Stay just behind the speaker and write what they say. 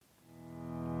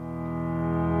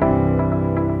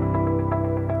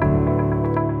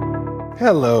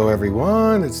Hello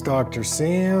everyone, it's Dr.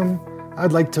 Sam.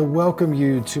 I'd like to welcome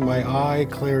you to my Eye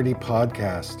Clarity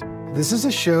podcast. This is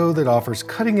a show that offers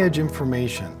cutting-edge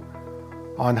information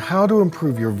on how to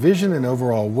improve your vision and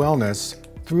overall wellness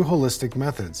through holistic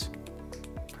methods.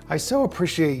 I so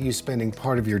appreciate you spending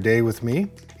part of your day with me.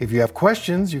 If you have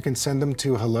questions, you can send them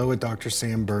to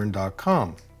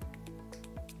hello@drsamberne.com.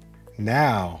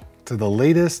 Now, to the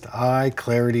latest Eye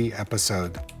Clarity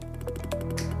episode.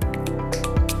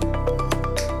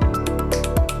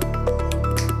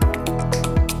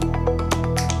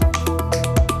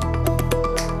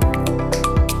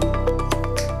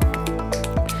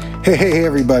 Hey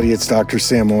everybody, it's Dr.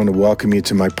 Sam. I want to welcome you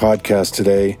to my podcast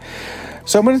today.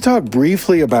 So I'm going to talk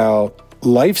briefly about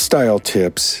lifestyle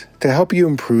tips to help you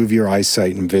improve your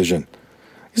eyesight and vision.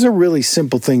 These are really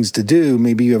simple things to do.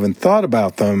 Maybe you haven't thought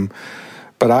about them,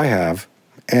 but I have,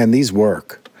 and these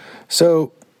work.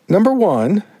 So number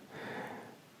one,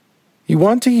 you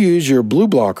want to use your blue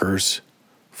blockers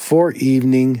for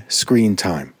evening screen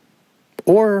time,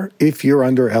 or if you're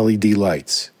under LED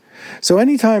lights. So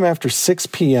anytime after 6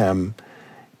 p.m.,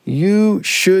 you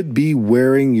should be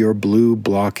wearing your blue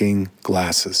blocking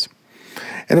glasses.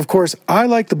 And of course, I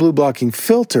like the blue blocking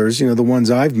filters, the ones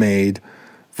I've made,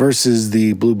 versus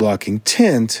the blue blocking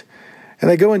tint. And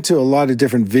I go into a lot of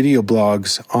different video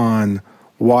blogs on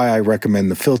why I recommend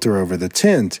the filter over the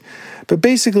tint. But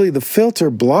basically, the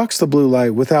filter blocks the blue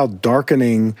light without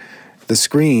darkening the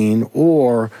screen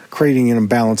or creating an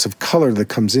imbalance of color that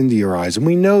comes into your eyes. And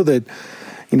we know that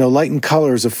light and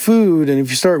color is a food, and if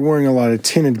you start wearing a lot of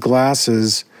tinted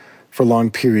glasses for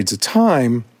long periods of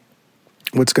time,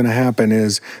 what's going to happen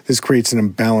is this creates an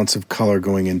imbalance of color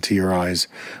going into your eyes,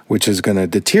 which is going to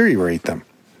deteriorate them.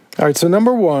 All right, so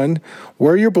number one,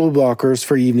 wear your blue blockers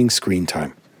for evening screen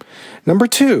time. Number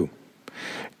two,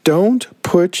 don't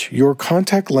put your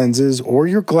contact lenses or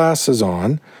your glasses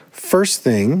on first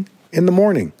thing in the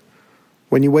morning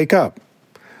when you wake up.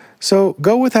 So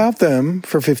go without them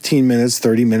for 15 minutes,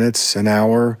 30 minutes, an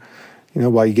hour,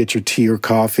 while you get your tea or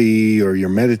coffee or you're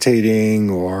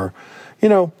meditating or,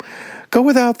 go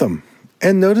without them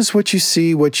and notice what you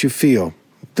see, what you feel.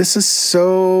 This is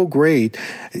so great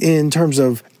in terms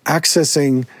of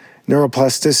accessing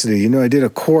neuroplasticity. I did a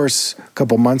course a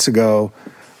couple months ago,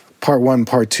 part 1,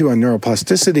 part 2 on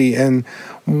neuroplasticity. And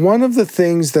one of the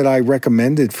things that I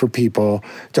recommended for people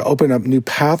to open up new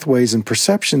pathways and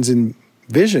perceptions in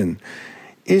vision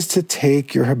is to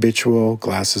take your habitual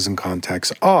glasses and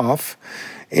contacts off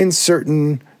in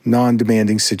certain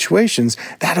non-demanding situations.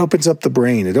 That opens up the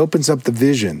brain. It opens up the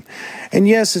vision. And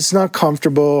yes, it's not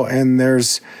comfortable, and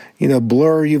there's,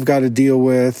 blur you've got to deal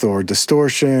with, or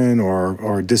distortion,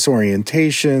 or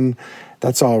disorientation.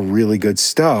 That's all really good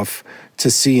stuff to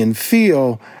see and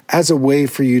feel as a way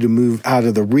for you to move out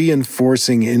of the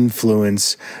reinforcing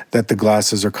influence that the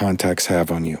glasses or contacts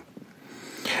have on you.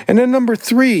 And then number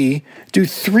 3, do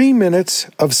 3 minutes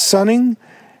of sunning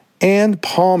and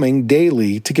palming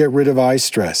daily to get rid of eye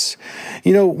stress.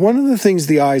 One of the things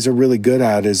the eyes are really good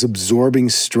at is absorbing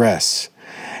stress.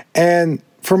 And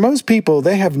for most people,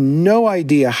 they have no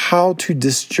idea how to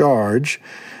discharge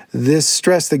this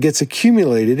stress that gets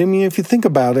accumulated. If you think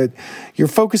about it, you're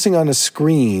focusing on a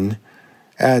screen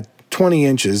at 20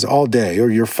 inches all day, or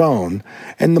your phone,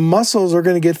 and the muscles are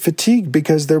going to get fatigued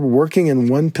because they're working in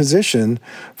one position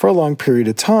for a long period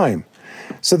of time.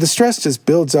 So the stress just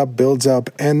builds up,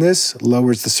 and this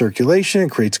lowers the circulation,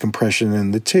 creates compression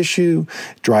in the tissue,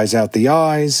 dries out the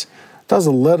eyes, does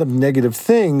a lot of negative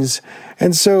things.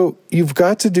 And so you've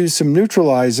got to do some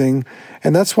neutralizing,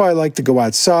 and that's why I like to go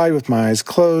outside with my eyes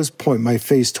closed, point my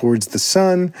face towards the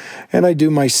sun, and I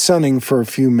do my sunning for a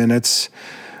few minutes,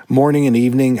 morning and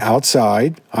evening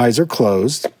outside. Eyes are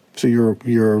closed, so you're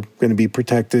going to be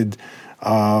protected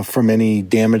from any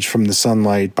damage from the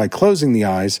sunlight by closing the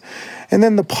eyes. And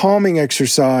then the palming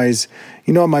exercise,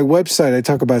 on my website, I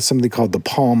talk about something called the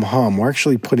palm hum. We're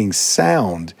actually putting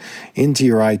sound into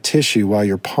your eye tissue while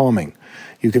you're palming.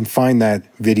 You can find that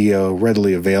video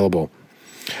readily available.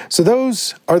 So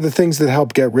those are the things that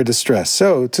help get rid of stress.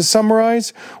 So to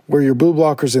summarize, wear your blue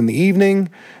blockers in the evening.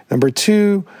 Number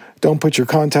 2, don't put your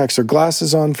contacts or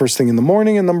glasses on first thing in the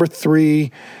morning. And number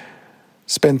 3,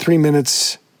 spend 3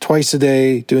 minutes twice a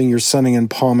day doing your sunning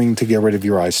and palming to get rid of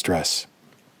your eye stress.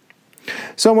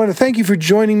 So I want to thank you for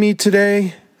joining me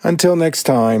today. Until next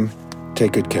time,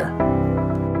 take good care.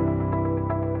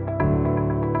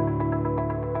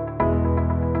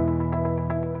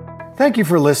 Thank you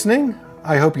for listening.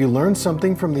 I hope you learned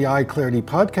something from the Eye Clarity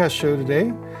podcast show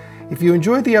today. If you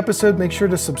enjoyed the episode, make sure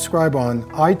to subscribe on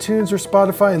iTunes or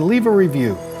Spotify and leave a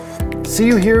review. See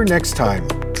you here next time.